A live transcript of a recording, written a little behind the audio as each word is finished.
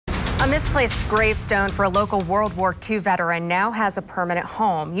misplaced gravestone for a local World War II veteran now has a permanent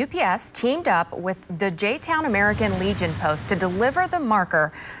home. UPS teamed up with the Jeffersontown American Legion Post to deliver the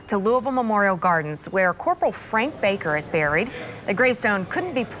marker to Louisville Memorial Gardens, where Corporal Frank Baker is buried. The gravestone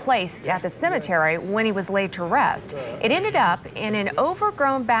couldn't be placed at the cemetery when he was laid to rest. It ended up in an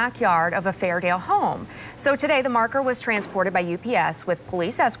overgrown backyard of a Fairdale home. So today the marker was transported by UPS with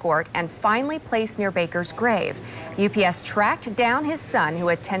police escort and finally placed near Baker's grave. UPS tracked down his son, who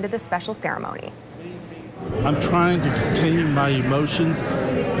attended the special ceremony. I'm trying to contain my emotions.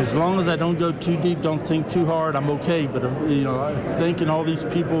 As long as I don't go too deep, don't think too hard, I'm okay. But thinking all these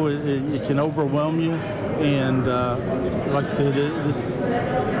people, it can overwhelm you. And like I said,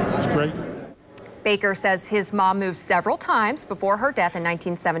 it's great. Baker says his mom moved several times before her death in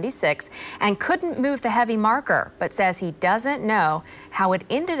 1976 and couldn't move the heavy marker, but says he doesn't know how it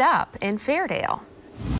ended up in Fairdale.